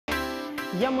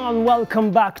Yeah man, welcome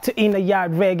back to Inner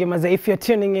Yard Reggae Maze. If you're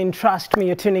tuning in, trust me,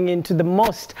 you're tuning in to the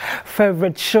most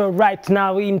favorite show right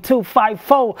now in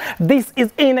 254. This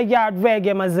is Inner Yard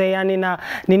Reggae Maze. Yani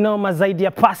ninoma zaidi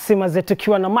ya pasi maze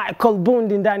tukiwa na Michael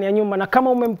Bundi ndani ya nyumba. Na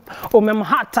kama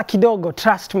umemhata kidogo,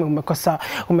 trust me,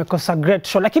 umekosa great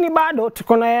show. Lakini bado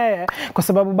tuko na yeye kwa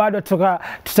sababu bado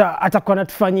atakuwa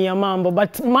anatufanyia mambo.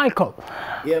 But Michael,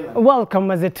 yeah, man. Welcome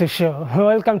maze to show.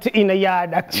 Welcome to Inner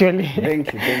Yard actually.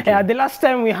 Thank you. Yeah, the last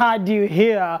time we had you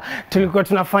here, tulikuwa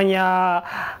tunafanya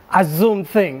a Zoom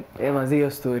thing. Mazi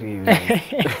hiyo story.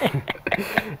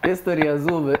 Hiyo story ya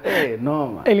Zoom,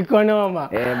 noma. Ilikuwa noma.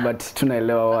 But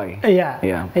tunaelewa why.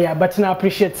 Yeah, but na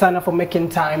appreciate sana for making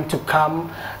time to come.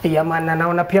 Yeah man,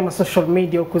 naona pia ma social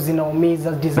media huko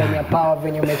zinaumiza design ya power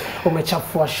venye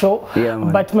umechafua show. Yeah,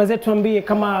 but maze tuambie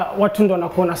kama watu ndo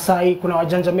wanakuona sahi, kuna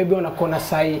wajanja maybe wanakuona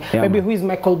sahi. Yeah, maybe man. Who is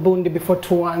Michael Bundi before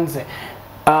tuanze?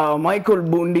 Michael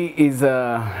Bundi is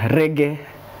a reggae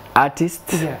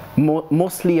artist,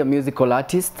 mostly a musical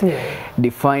artist,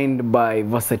 defined by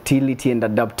versatility and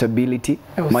adaptability.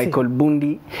 Michael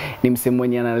Bundi ni msee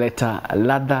mwenye analeta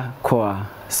ladha kwa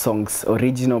songs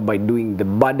original by doing the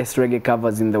baddest reggae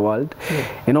covers in the world,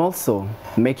 and also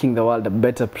making the world a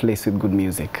better place with good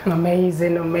music.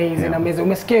 Amazing.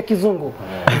 Umesikia kizungu?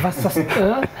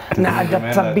 Na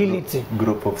adaptability.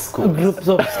 Groups of schools.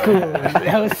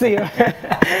 I'll see.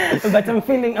 But I'm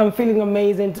feeling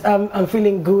amazing. I'm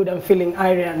feeling good. I'm feeling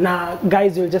iron. Now,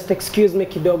 guys, you'll just excuse me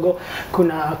kidogo.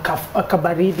 Kuna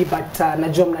kabaridi, but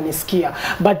najua mnanisikia.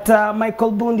 But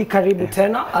Michael Bundi, karibu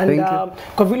tena. And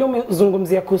kwa vile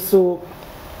umezungumzia kuhusu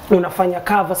unafanya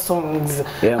cover songs,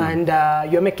 and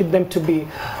you're making them to be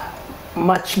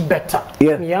much better.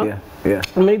 Yeah.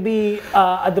 Maybe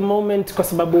at the moment kwa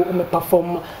sababu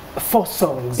umeperform 4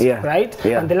 songs, right?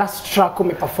 And the last track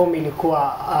umeperform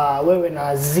ilikuwa wewe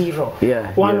na Zero.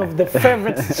 One of the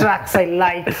favorite tracks I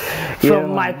like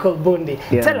from Michael Bundi.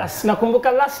 Tell us,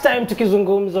 nakumbuka last time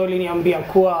tukizungumza uliniambia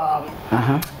kuwa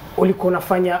ulikuwa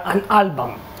unafanya an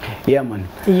album. Yeah, man.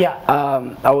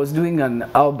 I was doing an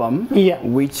album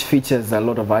which features a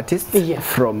lot of artists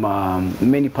from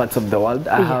many parts of the world.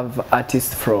 I have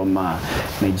artists from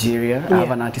Nigeria. I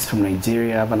have an artist from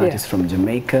Nigeria. I have an artist from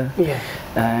Jamaica.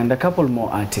 And a couple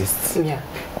more artists.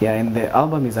 And the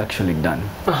album is actually done.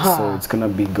 So it's gonna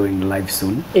be going live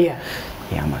soon. Yeah,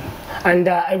 man. And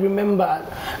I remember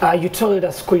you told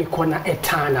us kulikuwa na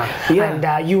Etana,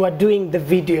 and you were doing the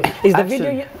video. Is the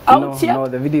video out yet? No,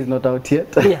 the video is not out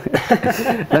yet.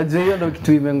 Najua ndo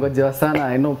kitu imengojewa sana.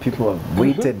 I know people have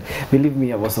waited. Believe me,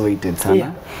 I've also waited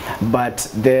sana. But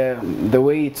the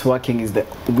way it's working is that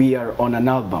we are on an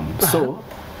album. So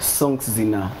songs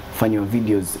zinafanywa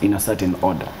videos in a certain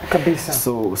order. Kabisa.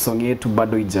 So song yetu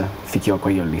bado ijafikiwa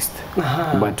kwa hiyo list.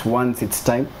 But once it's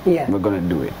time, we're gonna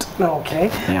do it. Okay.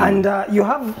 And you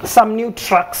have some new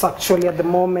tracks actually at the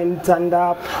moment, and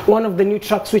one of the new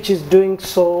tracks which is doing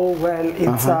so well,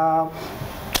 it's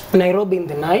Nairobi in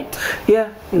the Night.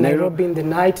 Nairobi in the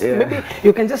Night. Maybe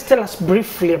you can just tell us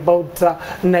briefly about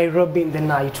Nairobi in the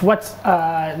Night. What's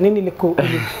nini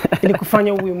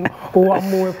ilikufanya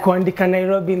uamue kuandika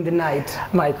Nairobi in the Night,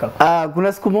 Michael?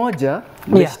 Kuna siku moja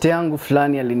beshte yangu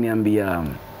fulani aliniambia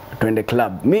twende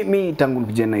club. Mi tangu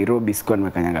nikuje Nairobi sikuwa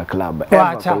nimekanyanga club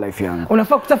ever kwa life yangu.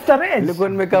 Unafaa kutafuta rage. Nilikuwa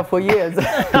nimekaa for years.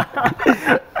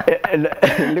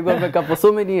 Nilikuwa nimekaa for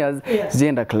so many years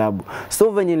sijaenda club. So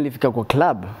venye nilifika kwa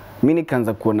club, mimi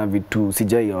nikaanza kuona vitu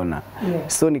sijaiona.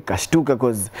 So nikashtuka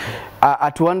cause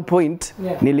at one point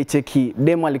nilicheki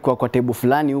demo alikuwa kwa table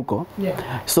fulani huko.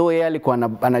 So yeye alikuwa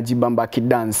anajibamba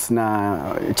kidance na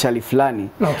chali fulani.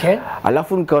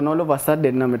 Alafu nikaona all of a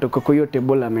sudden ametoka kwa hiyo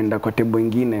table ameenda kwa table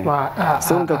nyingine.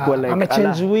 So nikakuwa like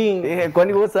amechange wing.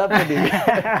 Kwani what's happening?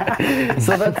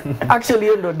 So that actually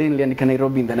endo daily and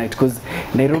Nairobi in the Night, cause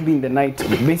Nairobi in the Night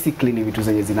basically ni vitu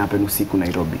zenye zinahappen usiku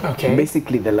Nairobi.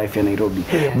 Basically the life ya Nairobi.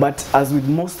 But as with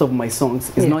most of my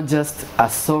songs, it's not just a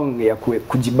song ya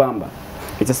kujibamba.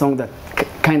 It's a song that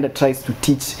kind of tries to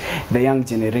teach the young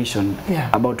generation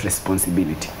about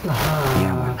responsibility.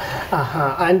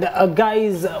 And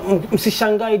guys,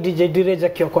 msishangai DJ Direja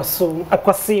kio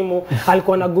kwa simu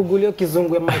alikuwa na Google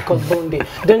kizungu ya Michael Bundi.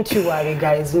 Don't you worry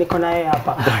guys, niko na yeye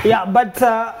hapa. But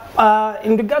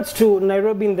in regards to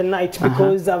Nairobi in the Night,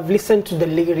 because I've listened to the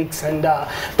lyrics and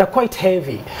they're quite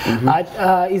heavy.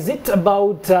 Is it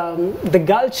about the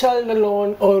girl child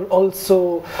alone, or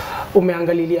also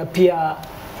umeangalilia pia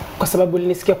kwa sababu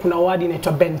nilisikia kuna word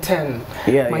inaitwa Ben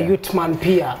 10, my youth man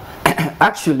pia?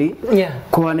 Actually,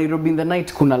 kwa Nairobi in the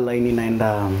Night kuna line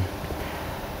inaenda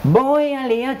Boy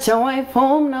aliacha wife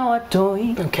home na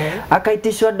watoi.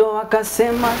 Akaitishwa do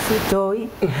akasema sitoi.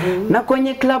 Na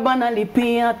kwenye club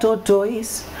analipia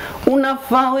totois.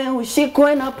 Unafawe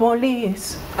ushikwe na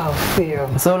police.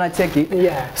 So unacheki?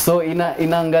 So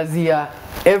inaangazia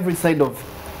every side of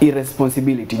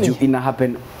irresponsibility. Ina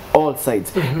happen all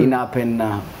sides. Ina happen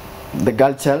the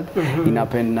girl child. Ina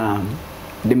happen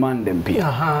demand them pia.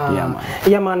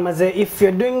 Yeah man, maze, if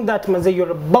you're doing that, maze,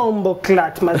 you're a bombo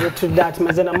clat, maze, to that,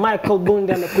 maze, na Michael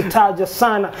Bundi amekutaja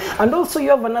sana. And also you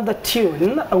have another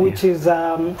tune, which is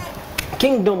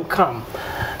Kingdom Come.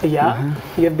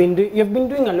 You've been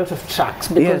doing a lot of tracks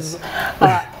because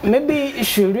maybe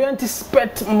should you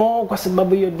anticipate more kwa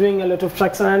sababu you're doing a lot of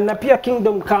tracks, na pia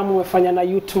Kingdom Come umefanya na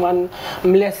youthman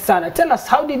mless sana. Tell us,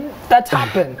 how did that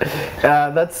happen?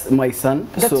 That's my son.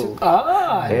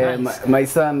 Nice. My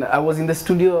son, I was in the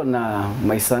studio na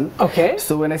my son.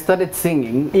 So when I started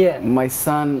singing, my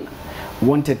son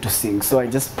wanted to sing, so I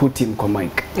just put him on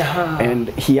mic, and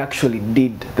he actually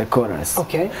did the chorus.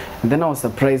 And then I was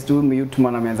surprised to youth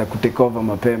man ameanza kutake over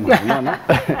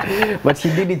mapema, but he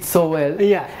did it so well.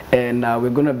 And we're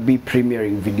gonna be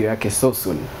premiering video yake so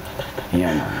soon.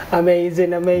 Amazing.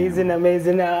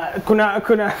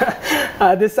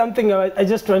 There's something I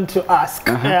just want to ask.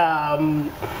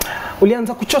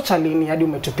 Ulianza kuchocha lini hadi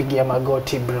umetupigia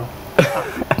magoti, bro?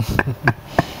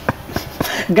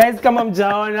 Guys, kama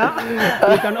mjaona,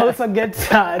 you can also get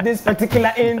this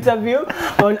particular interview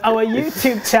on our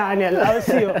YouTube channel.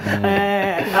 Also,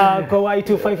 kwa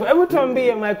Y254. Hebu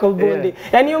tuambie Michael Bundi.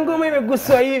 Yani ngoma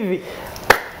imeguswa hivi.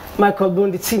 Michael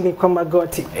Bundi chini kwa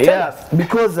magoti.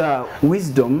 Because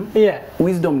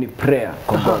wisdom ni prayer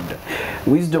kwa God.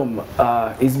 Wisdom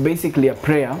is basically a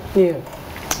prayer.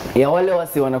 Ya wale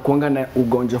wasi wanakuanga na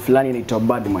ugonjwa fulani inaitwa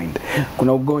bad mind.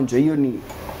 Kuna ugonjwa hiyo ni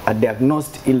a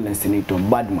diagnosed illness inaitwa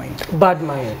bad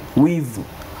mind. Wivu.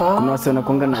 Kuna wasi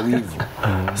wanakuanga na wivu.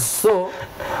 So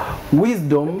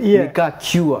wisdom ni ka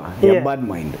cure ya bad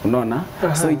mind, unaona?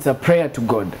 So it's a prayer to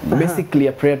God. Basically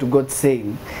a prayer to God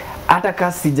saying, hata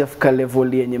kasi sijafika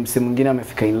level yenye mse mwingine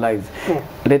amefika in life,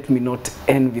 let me not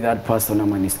envy that person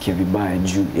ama nisikie vibaya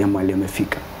juu ya mali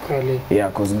amefika.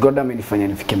 Because God amenifanya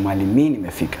nifike mali mimi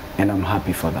nimefika, and I'm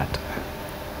happy for that.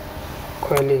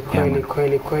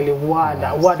 Kweli.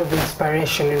 Word of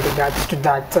inspiration in regards to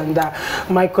that. And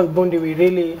Michael Bundi, we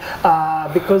really,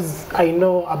 because I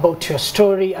know about your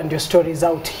story, and your story is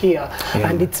out here,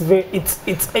 and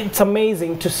it's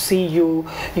amazing to see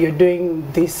you're doing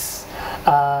this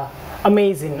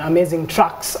amazing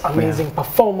tracks, amazing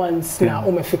performance, na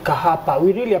umefika hapa.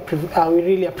 We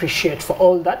really appreciate for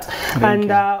all that.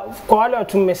 And kwa wale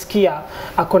watu mmesikia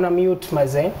akona mute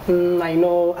maze, I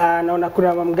know naona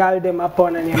kuna mamgaldem hapo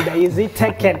ananiambia is it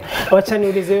taken. Wacha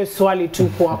niulize swali tu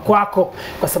kwako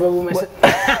kwa sababu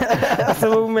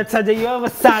umetaja you have a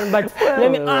son, but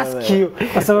let me ask you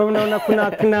kwa sababu naona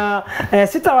kuna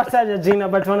sitawataja jina,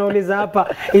 but wanauliza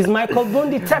hapa, is Michael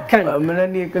Bundi taken? I'm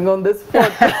on the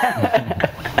spot.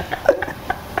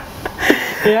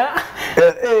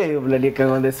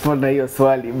 On the spot na hiyo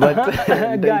swali, but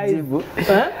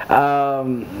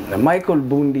Michael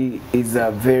Bundi is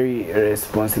a very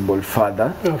responsible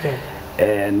father.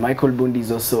 And Michael Bundi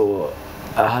is also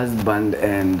a husband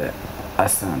and a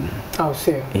son.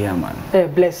 Yeah man.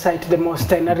 Bless sight the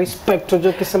most, and respect to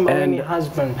jokisema any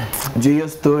husband. Juu hiyo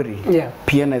story,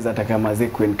 pia naweza taka maze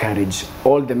ku encourage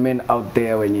all the men out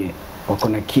there wenye wako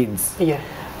na kids.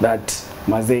 That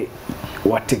maze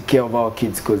what take care of our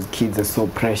kids, because kids are so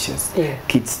precious.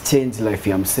 Kids change life,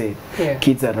 I'm saying.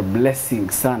 Kids are a blessing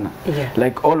sana.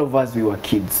 Like all of us, we were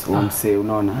kids, say,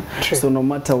 unaona. So no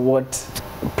matter what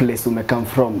place we may come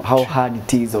from, how hard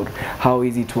it is or how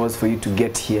easy it was for you to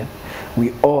get here,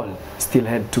 we all still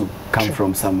had to come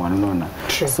from someone, unaona.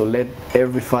 So let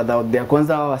every father out there,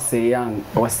 kwanza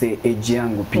wase age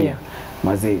yangu pia,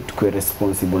 maze tukue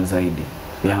responsible zaidi.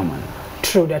 Man.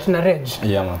 True that, na Reg.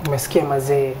 Umesikia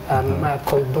mazee,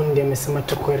 Michael Bundi amesema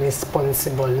tuko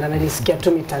responsible. Na nilisikia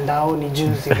tu mitandaoni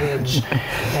juzi Reg.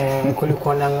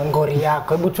 Kulikuwa na ngori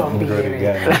yako. Hebu tuambie.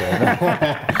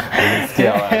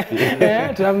 Unasikia wapi?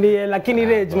 Tuambie, lakini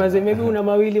Reg mazee, maybe una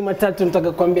mawili matatu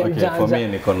nataka kuambia mjanja. For me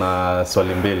niko na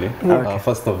swali mbili.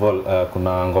 First of all,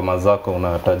 kuna ngoma zako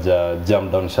unataja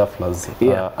Jam Down Shufflers.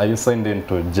 Are you signed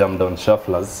into Jam Down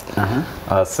Shufflers?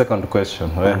 Second question,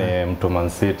 wewe ni mtu Man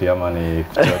City ama ni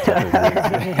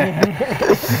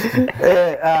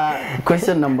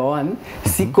question number one,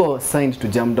 siko signed to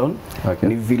Jam Down.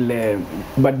 Ni vile,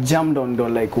 but Jam Down do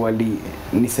like wali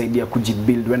nisaidia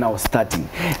kujibuild when I was starting.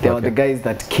 They were the guys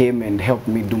that came and helped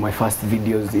me do my first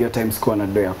videos. Your time sikuwa na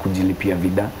do ya kujilipia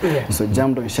vida. So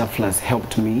Jam Down Shufflers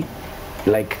helped me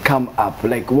like come up,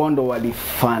 like Wondo wali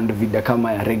fund vida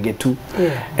kama ya reggae too,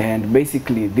 and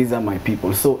basically these are my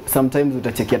people. So sometimes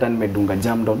utacheki hata nimedunga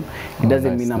jam down, it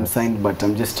doesn't mean I'm signed, but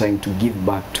I'm just trying to give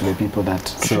back to the people that.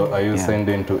 So are you signed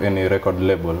into any record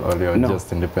label, or you're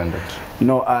just independent?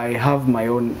 No, I have my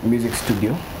own music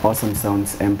studio, Awesome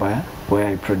Sounds Empire, where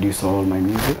I produce all my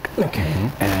music.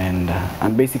 And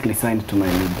I'm basically signed to my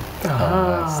label.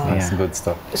 That's good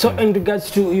stuff. So in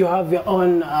regards to, you have your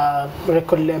own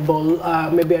record label,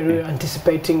 maybe are you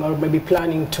anticipating or maybe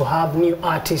planning to have new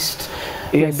artists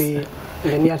maybe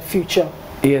in the near future?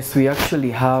 Yes, we actually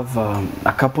have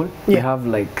a couple. We have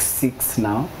like 6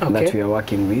 now that we are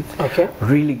working with.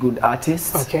 Really good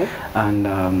artists. And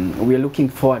we are looking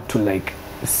forward to like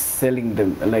selling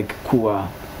them, like kuwa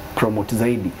promote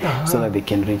zaidi, so that they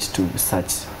can reach to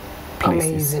such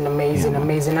places.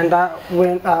 Amazing. And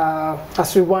when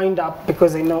as we wind up,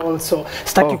 because I know also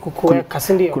staki kukuweka,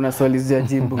 si ndio? Kuna swali za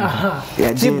jibu.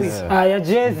 Ya jezi. Ya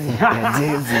jezi. Ya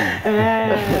jezi.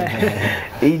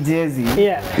 Hii jezi.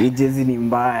 Hii jezi ni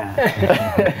mbaya.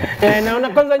 Naona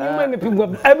kwanza nyuma imepigwa.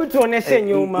 Hebu tuoneshe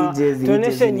nyuma.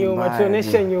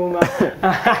 Tuoneshe nyuma.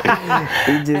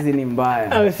 Hii jezi ni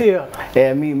mbaya. Au sio?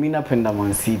 Mimi napenda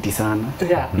Man City sana.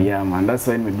 Yeah man, that's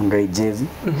why nimedunga hii jezi.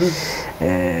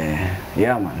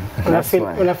 Yeah man.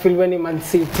 Una feel when Man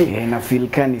City? Na feel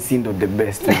kani si ndo the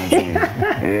best man.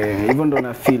 Even ndo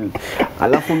na feel.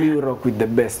 Alafu mi rock with the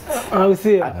best. I'll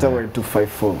see you. At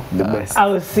Y254, the best.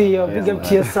 I'll see you. Big up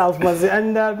to yourself, Mazi.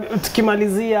 And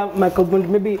tukimalizia, Michael Bundi,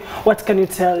 maybe what can you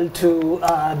tell to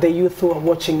the youth who are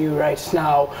watching you right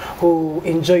now, who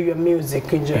enjoy your music?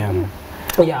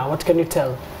 What can you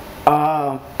tell?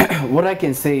 What I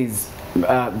can say is,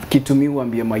 kitu mi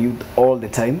huambia my youth all the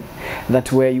time,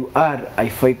 that where you are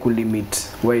haifai kulimit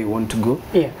where you want to go.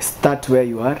 Start where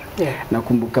you are.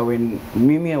 Nakumbuka when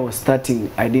mimi I was starting,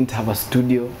 I didn't have a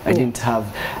studio. I didn't have,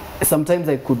 sometimes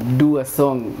I could do a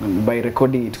song by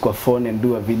recording it kwa phone and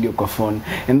do a video kwa phone,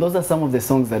 and those are some of the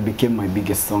songs that became my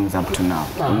biggest songs up to now.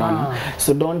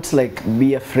 So don't like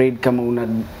be afraid kama una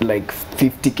like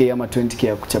 50k ama 20k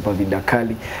ya kuchapa vida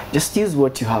kali. Just use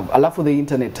what you have. Alafu the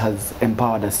internet has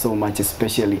empowered us so much,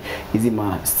 especially hizi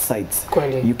ma sites.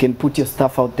 You can put your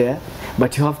stuff out there,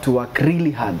 but you have to work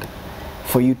really hard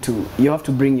for you have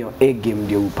to bring your A game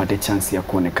ndio upate chance ya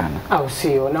kuonekana. Au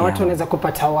sio? Na watu wanaweza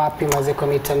kupata wapi Mazi kwa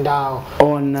mitandao?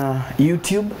 On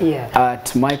YouTube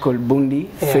at Michael Bundi,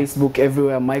 Facebook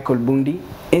everywhere Michael Bundi,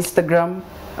 Instagram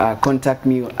contact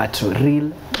me at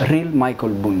real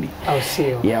Michael Bundi. Au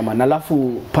sio? Yeah man,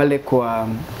 alafu pale kwa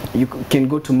you can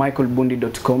go to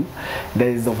michaelbundi.com.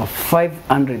 There is over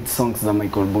 500 songs za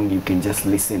Michael Bundi you can just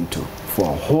listen to for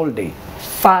a whole day.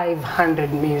 500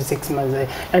 musics Mazi.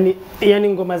 Yani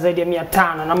ngoma zaidi ya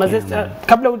 500 na Mazi,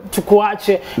 kabla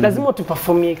tukuache lazima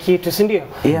utuperformie kitu, si ndio?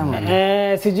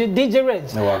 Siji DJ Reg.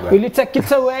 Will you take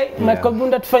it away? Michael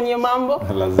Bundi tufanyie mambo?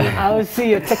 Lazima. I'll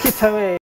see you. Take it away.